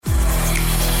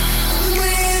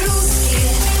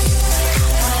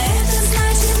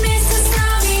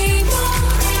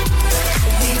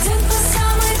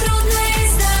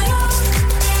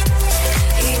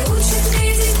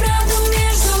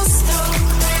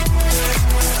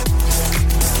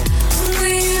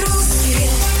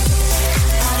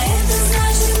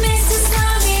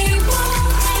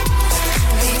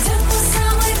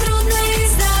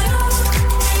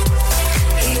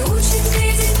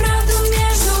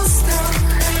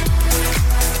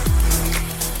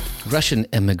Russian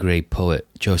emigre poet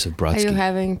Joseph Are you Brodsky.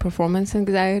 having performance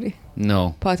anxiety?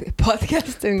 No.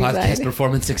 Podcast anxiety. Podcast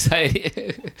performance anxiety.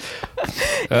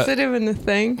 Is it even a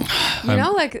thing? You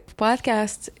know, like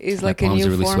podcast is like My a palms new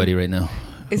are really form. sweaty right now.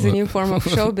 Is a new form of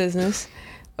show business,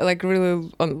 like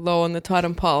really low on the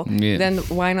totem pole. Yeah. Then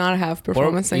why not have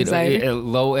performance Or, you know, anxiety?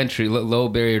 low entry, low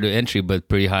barrier to entry, but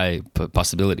pretty high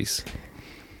possibilities.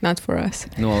 Not for us.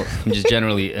 No, just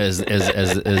generally as a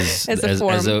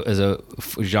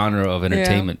genre of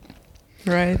entertainment.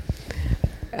 Right.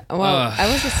 Well,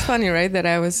 it's funny, right? That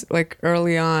I was like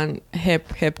early on hip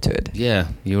to it. Yeah,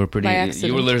 you were pretty. By accident.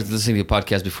 You were listening to a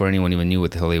podcast before anyone even knew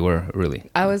what the hell they were. Really,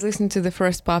 I was listening to the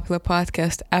first popular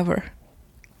podcast ever.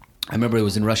 I remember it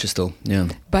was in Russia still. Yeah,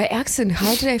 By accident.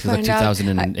 How did I it was like find out?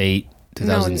 2008.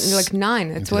 No, like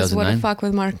 9. It was What the 2009? Fuck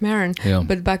with Mark Maron. Yeah.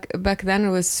 But back then it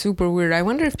was super weird. I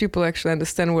wonder if people actually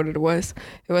understand what it was.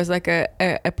 It was like a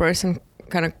person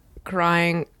kind of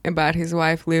crying about his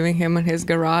wife leaving him in his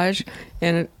garage,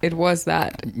 and it was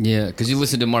that. Yeah, because you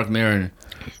listened to Mark Maron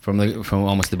from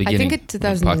almost the I beginning. think it's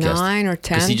 2009 or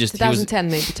 10. 2010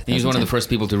 maybe. 2010. He was one of the first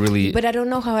people to really. But I don't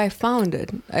know how I found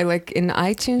it. I like in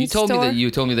iTunes. You told store,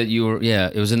 me that you were. Yeah,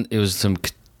 it was some.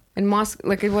 in Moscow.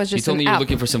 Like it was just. You told an me you were app.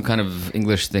 looking for some kind of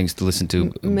English things to listen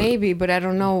to. Maybe, but I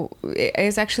don't know.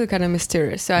 It's actually kind of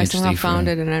mysterious. So I somehow Interesting found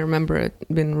it, and I remember it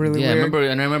being really Yeah, weird.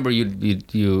 I remember you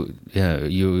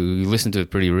listened to it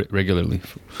pretty regularly.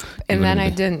 And then I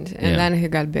Even- didn't, and yeah. then he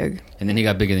got big. And then he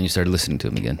got big, and then you started listening to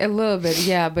him again. A little bit,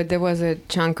 yeah, but there was a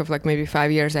chunk of like maybe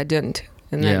 5 years I didn't,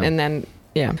 and then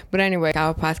yeah. But anyway,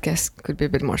 our podcast could be a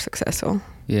bit more successful.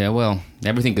 Yeah, well,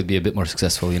 everything could be a bit more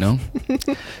successful, you know,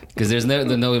 because there's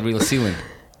no real ceiling,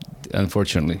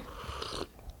 unfortunately.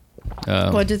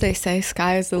 What do they say?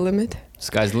 Sky is the limit.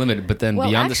 Sky's the limit, but then Well,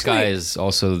 beyond the sky actually- is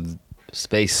also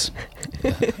space.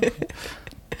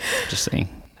 Just saying.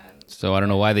 So I don't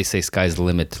know why they say sky's the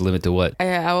limit. Limit to what?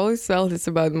 I always felt it's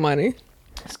about money.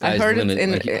 Sky's I heard the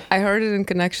limit. I heard it in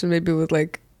connection maybe with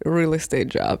like real estate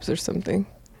jobs or something.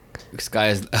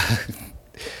 Sky's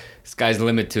the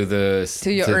limit to the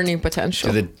To your earning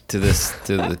potential. to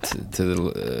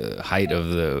the height of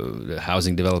the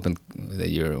housing development that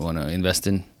you want to invest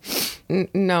in.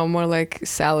 No, more like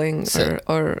selling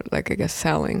or like I guess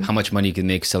selling. How much money you can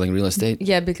make selling real estate?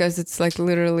 Yeah, because it's like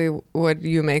literally what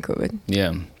you make of it.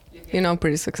 Yeah, You know,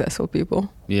 pretty successul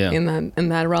people. yeah. In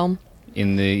that realm.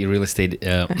 In the real estate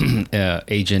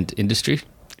agent industry,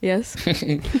 Yes.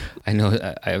 I know.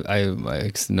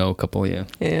 I know a couple. Yeah,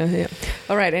 Yeah.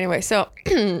 All right. Anyway, so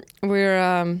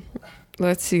we're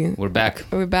let's see. we're back.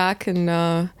 We're back,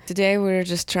 and today we're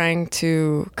just trying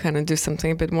to kind of do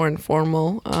something a bit more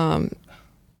informal,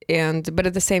 but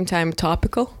at the same time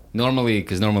topical. Normally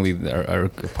our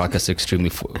podcasts are extremely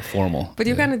formal. But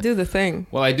you kind of do the thing,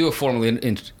 Well, I do a formal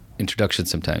introduction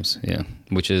sometimes. Yeah,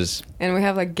 which is and we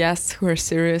have like guests who are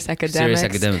serious academics. serious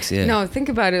academics. Yeah. No, think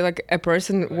about it. Like a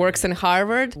person works in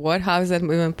Harvard. How is that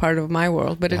even part of my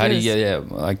world? But it How do is. you? Yeah.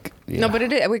 No, but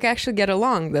it is. We can actually get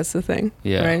along. That's the thing.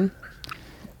 Yeah. Right.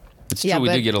 It's Yeah, true. We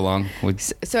but- do get along.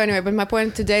 So anyway, but my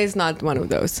point today is not one of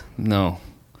those. No.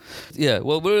 Yeah.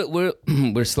 Well,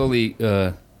 we're slowly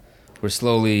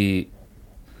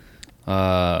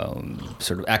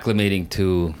sort of acclimating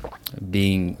to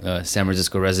being San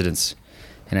Francisco residents,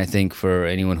 and I think for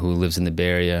anyone who lives in the Bay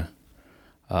Area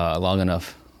long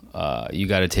enough, you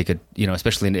got to take it. You know,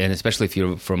 especially if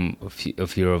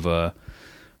you're of a.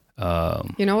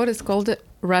 You know what it's called?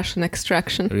 Russian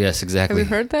extraction. Yes, exactly. Have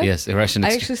you heard that? Yes, Russian. I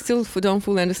actually still don't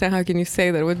fully understand how can you say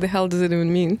that. What the hell does it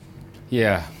even mean?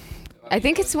 Yeah. I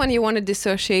think it's when you want to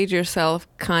dissociate yourself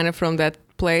kind of from that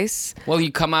place. Well, you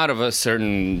come out of a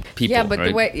certain people. Yeah, but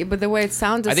right? the way it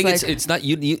sounds, I it's think like it's not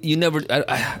you never.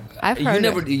 I've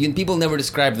heard people never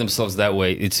describe themselves that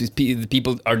way.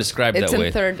 People are described it's that in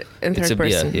way. third person.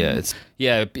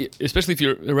 Especially if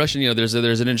you're a Russian. You know, there's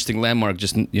an interesting landmark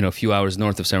just a few hours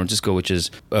north of San Francisco, which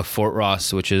is Fort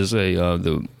Ross, which is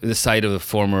the site of the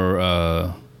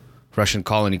former Russian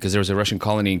colony, because there was a Russian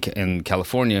colony in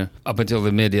California up until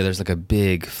the mid. Yeah, there's like a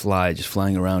big fly just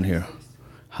flying around here.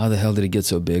 How the hell did it get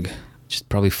so big? Just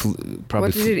probably.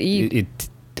 What did it eat?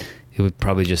 It would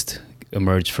probably just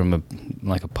emerge from a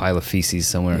pile of feces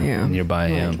somewhere nearby.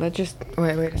 Wait, Yeah. let's just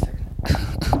wait a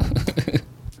second.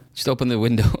 Just open the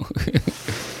window.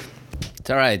 It's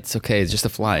all right. It's okay. It's just a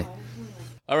fly.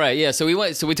 All right. Yeah. So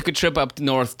we took a trip up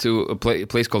north to a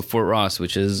place called Fort Ross,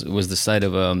 which was the site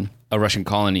of a Russian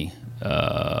colony.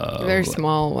 Very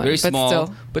small one. Very but small,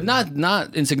 still. but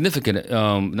not insignificant.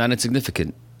 Not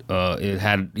insignificant. It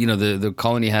had, the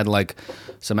colony had like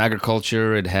some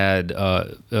agriculture. It had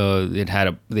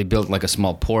they built like a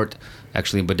small port,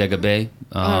 actually in Bodega Bay.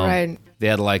 All right. They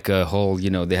had like a whole,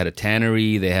 they had a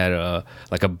tannery, they had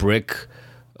like a brick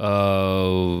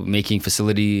making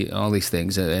facility, all these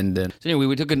things. And so anyway,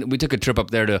 we took a trip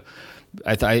up there to.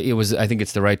 I think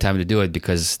it's the right time to do it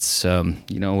because it's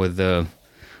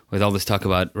with all this talk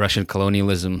about Russian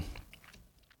colonialism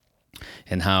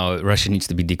and how Russia needs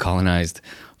to be decolonized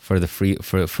for the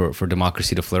for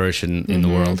democracy to flourish in the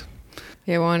world.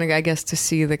 Yeah, I want, I guess, to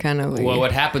see the kind of... Well,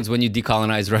 what happens when you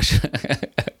decolonize Russia?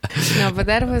 No, but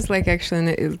that was like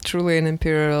actually truly an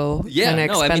imperial kind of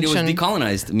expansion. I mean, it was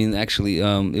decolonized. I mean, actually,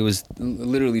 it was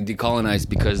literally decolonized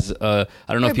because, I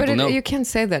don't know if people know. You can't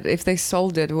say that. If they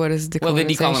sold it, what is decolonization? Well, they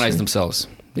decolonized themselves.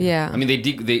 Yeah. I mean,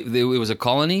 it was a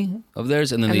colony of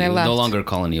theirs, and then they no longer a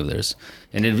colony of theirs.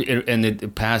 And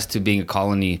it passed to being a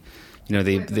colony.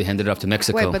 They handed it off to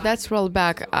Mexico. Wait, but that's rolled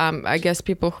back. I guess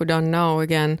people who don't know,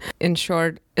 again, in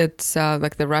short, it's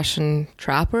like the Russian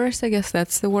trappers, I guess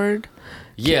that's the word.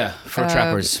 Yeah, fur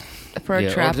trappers. Fur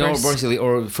trappers.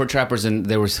 Or fur trappers, and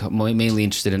they were mainly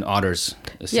interested in otters.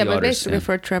 Yeah, but basically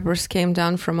fur trappers came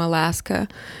down from Alaska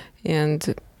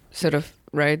and sort of...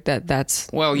 Right, that's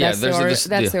the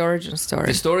origin story.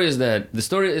 The story is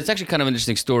it's actually kind of an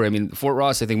interesting story. I mean, Fort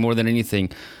Ross, I think more than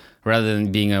anything, rather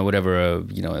than being a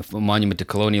monument to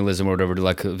colonialism or whatever,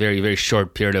 like a very, very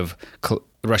short period of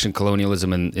Russian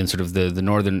colonialism in sort of the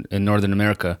North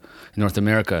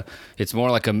America, it's more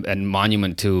like a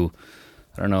monument to,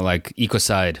 I don't know, like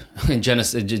ecocide and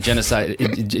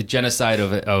genocide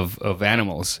of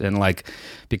animals, and like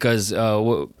because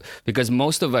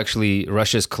most of actually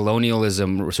Russia's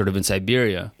colonialism sort of in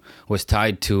Siberia was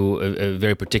tied to a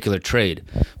very particular trade.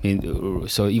 I mean,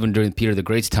 so even during Peter the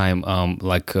Great's time,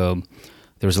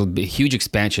 there was a huge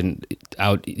expansion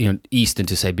out east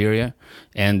into Siberia,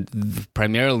 and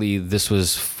primarily this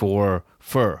was for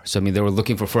fur. So I mean, they were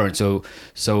looking for fur, and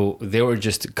so they were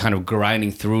just kind of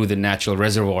grinding through the natural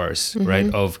reservoirs,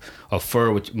 right, of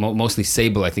fur, which mostly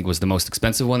sable, I think, was the most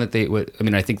expensive one that they would. I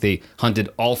mean, I think they hunted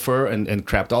all fur and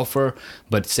trapped all fur,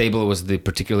 but sable was the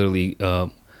particularly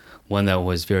one that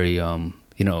was very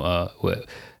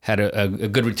had a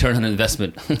good return on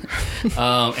investment,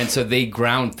 and so they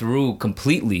ground through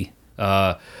completely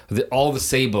all the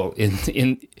sable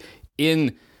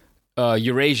in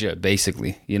Eurasia,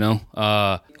 basically.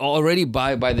 Already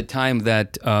by the time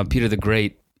that Peter the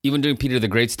Great, even during Peter the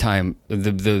Great's time,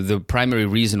 the primary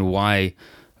reason why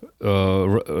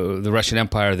the Russian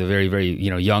Empire, the very, very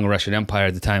young Russian Empire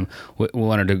at the time,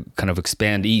 wanted to kind of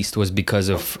expand east was because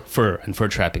of fur and fur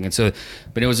trapping. And so,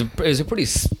 but it was a pretty,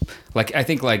 like, I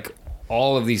think like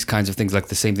all of these kinds of things, like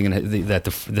the same thing that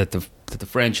the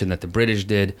French and that the British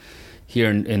did here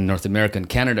in North America and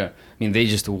Canada. I mean, they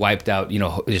just wiped out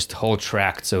just whole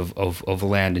tracts of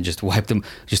land and just wiped them,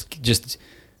 just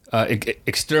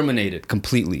exterminated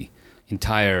completely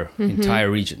entire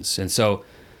regions. And so,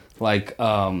 like,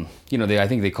 I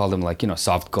think they called them like,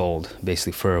 soft gold.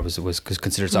 Basically, fur was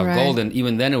considered soft gold, and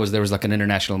even then there was like an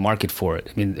international market for it.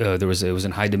 I mean, it was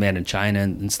in high demand in China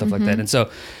and stuff like that.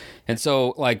 And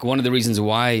so, like, one of the reasons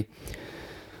why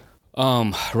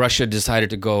Russia decided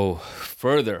to go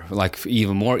further, like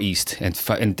even more east, and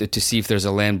to see if there's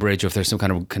a land bridge or if there's some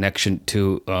kind of connection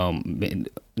to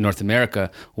North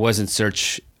America, was in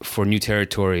search for new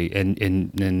territory and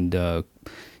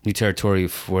new territory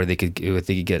where they could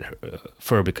get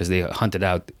fur, because they hunted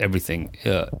out everything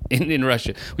in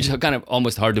Russia, which is kind of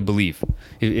almost hard to believe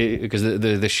because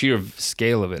the sheer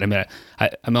scale of it. I mean, I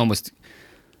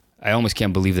almost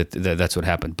can't believe that's what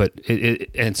happened. But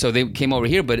and so they came over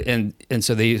here,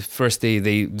 so they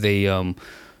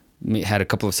had a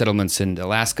couple of settlements in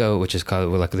Alaska, which is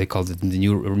called, like they called it, the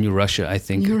New Russia, I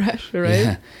think. New Russia, right?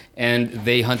 Yeah. And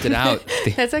they hunted out.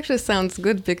 That actually sounds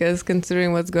good, because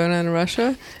considering what's going on in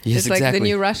Russia, yes, it's like the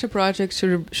New Russia project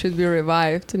should be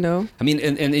revived, I mean,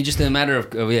 and just in a matter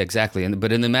of exactly.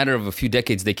 But in the matter of a few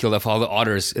decades, they killed off all the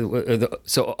otters.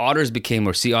 So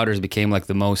sea otters became like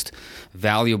the most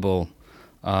valuable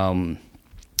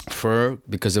fur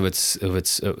because of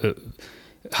its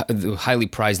highly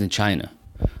prized in China.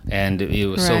 And it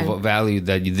was so valued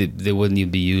that they wouldn't even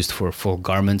be used for full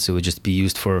garments. It would just be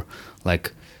used for,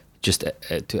 like, just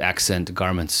to accent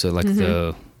garments. So, like,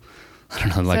 I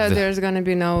don't know, like. So there's gonna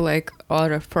be no like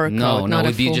otter fur coat. No, it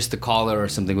would be just the collar or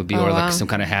something would be, like some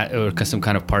kind of hat or some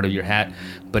kind of part of your hat.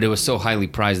 But it was so highly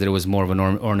prized that it was more of an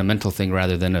ornamental thing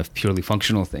rather than a purely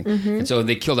functional thing. And so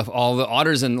they killed off all the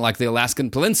otters in like the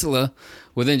Alaskan Peninsula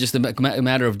within just a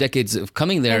matter of decades of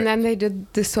coming there. And then they did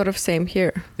this sort of same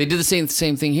here. They did the same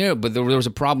thing here, but there was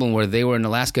a problem where they were in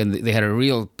Alaska and they had a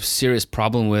real serious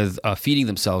problem with feeding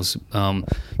themselves,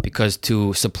 because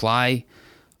to supply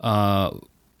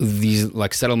these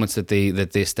like settlements that they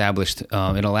established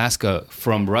in Alaska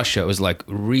from Russia was like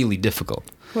really difficult.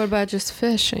 What about just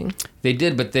fishing? They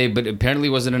did, but apparently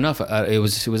wasn't enough. It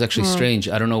was actually strange.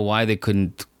 I don't know why they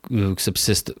couldn't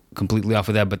subsist completely off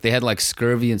of that, but they had like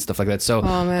scurvy and stuff like that. So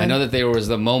I know that there was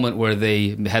the moment where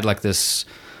they had like this,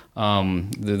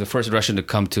 the first Russian to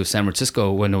come to San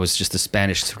Francisco when it was just a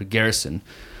Spanish sort of garrison.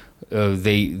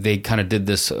 They kind of did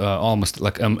this almost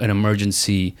like an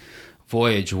emergency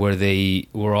voyage where they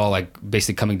were all like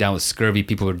basically coming down with scurvy.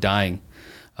 People were dying.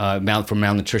 From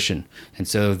malnutrition, and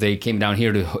so they came down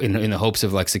here in the hopes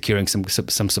of like securing some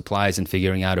supplies and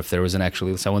figuring out if there was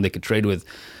actually someone they could trade with,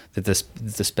 that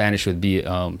the Spanish would be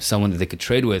someone that they could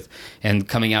trade with. And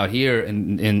coming out here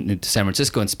in San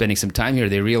Francisco and spending some time here,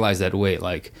 they realized that wait,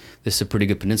 like this is a pretty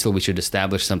good peninsula. We should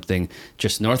establish something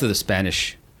just north of the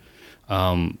Spanish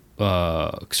sort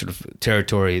of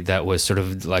territory that was sort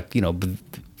of like, you know,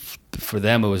 for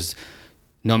them it was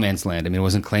no man's land. I mean, it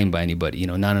wasn't claimed by anybody. You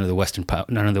know, none of the Western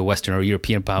or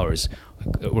European powers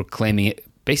were claiming it.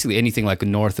 Basically, anything like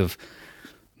north of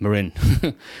Marin,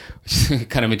 which is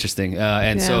kind of interesting.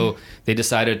 So they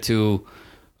decided to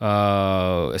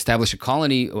establish a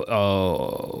colony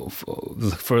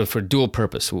for dual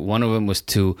purpose. One of them was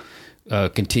to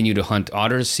continue to hunt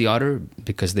sea otter,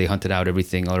 because they hunted out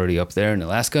everything already up there in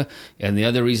Alaska, and the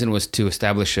other reason was to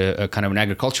establish a kind of an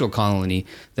agricultural colony.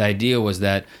 The idea was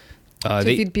that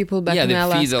they feed people back in Alaska. Yeah,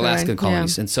 they feed the Alaskan right?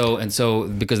 colonies. Yeah. And so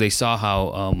because they saw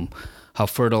how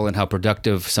fertile and how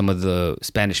productive some of the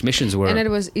Spanish missions were. And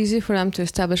it was easy for them to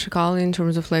establish a colony in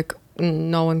terms of like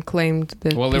no one claimed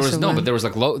the Well, there was no, but there was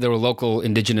like there were local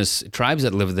indigenous tribes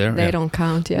that lived there. They don't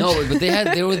count yet. No, but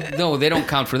they don't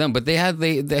count for them. But I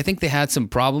think they had some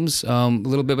problems a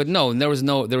little bit. But no, there was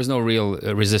no real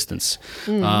resistance.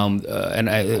 And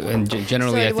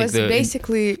generally, so I think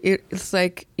basically it's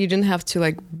like you didn't have to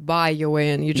like buy your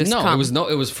way in. You just come.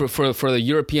 It was for the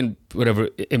European whatever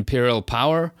imperial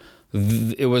power.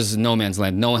 It was no man's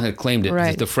land. No one had claimed it.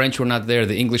 Right. The French were not there.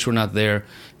 The English were not there.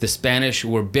 The Spanish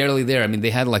were barely there. I mean, they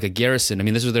had like a garrison. I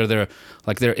mean, this was they're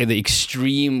at the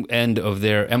extreme end of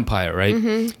their empire, right?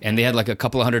 Mm-hmm. And they had like a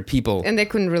couple of hundred people. And they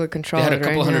couldn't really control it. They had a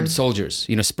couple of hundred soldiers,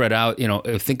 you know, spread out. You know,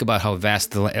 think about how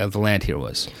vast the land here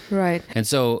was. Right. And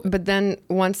so. But then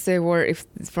once they were,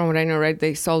 from what I know, right,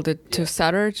 they sold it to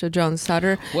Sutter, to John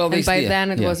Sutter. Well, and by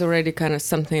then it was already kind of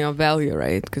something of value,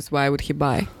 right? Because why would he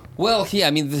buy? Well, yeah,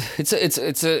 I mean, it's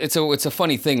a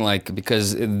funny thing, like,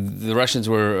 because the Russians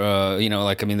were, you know,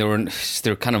 like, I mean,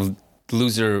 they're kind of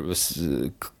loser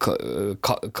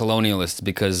colonialists,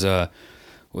 because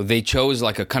they chose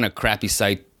like a kind of crappy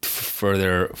site for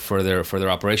their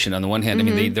operation. On the one hand, I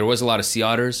mean, there was a lot of sea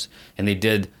otters, and they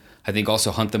did, I think,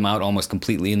 also hunt them out almost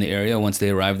completely in the area once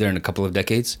they arrived there in a couple of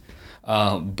decades.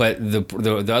 But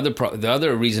the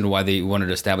other reason why they wanted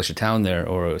to establish a town there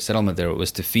or a settlement there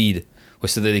was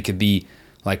so that they could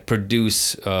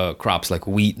produce crops like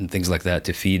wheat and things like that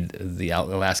to feed the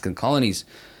Alaskan colonies.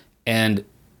 And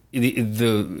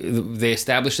they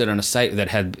established it on a site that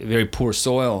had very poor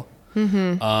soil,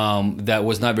 that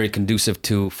was not very conducive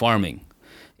to farming.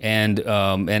 And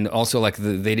also like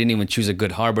they didn't even choose a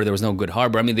good harbor. There was no good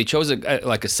harbor. I mean, they chose a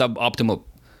suboptimal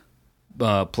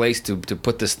place to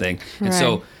put this thing. And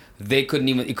so it couldn't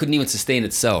even sustain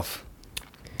itself.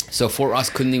 So Fort Ross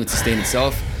couldn't even sustain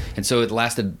itself. And so it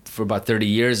lasted for about 30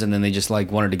 years, and then they just like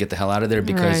wanted to get the hell out of there,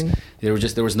 because there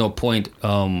was no point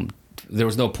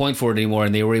for it anymore,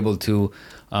 and they were able to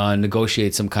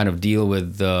negotiate some kind of deal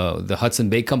with the Hudson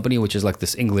Bay Company, which is like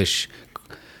this English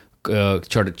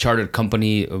chartered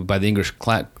company by the English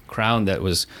crown that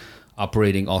was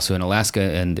operating also in Alaska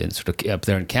and sort of up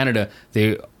there in Canada.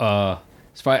 They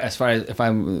as far as if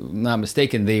I'm not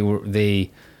mistaken,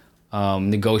 they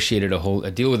negotiated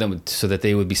a deal with them so that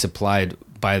they would be supplied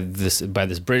by this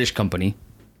British company,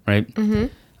 right? Mm-hmm.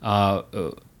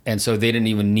 And so they didn't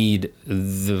even need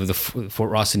the Fort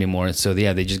Ross anymore. And so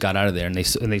they just got out of there, and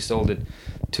they sold it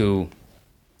to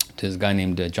this guy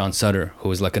named John Sutter, who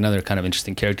was like another kind of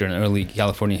interesting character in early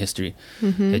California history,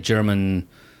 a German,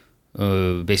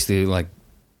 basically like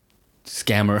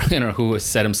scammer, you know, who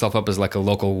set himself up as like a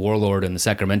local warlord in the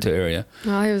Sacramento area.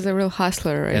 Oh, he was a real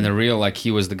hustler, right? And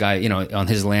he was the guy, you know, on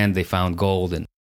his land they found gold, and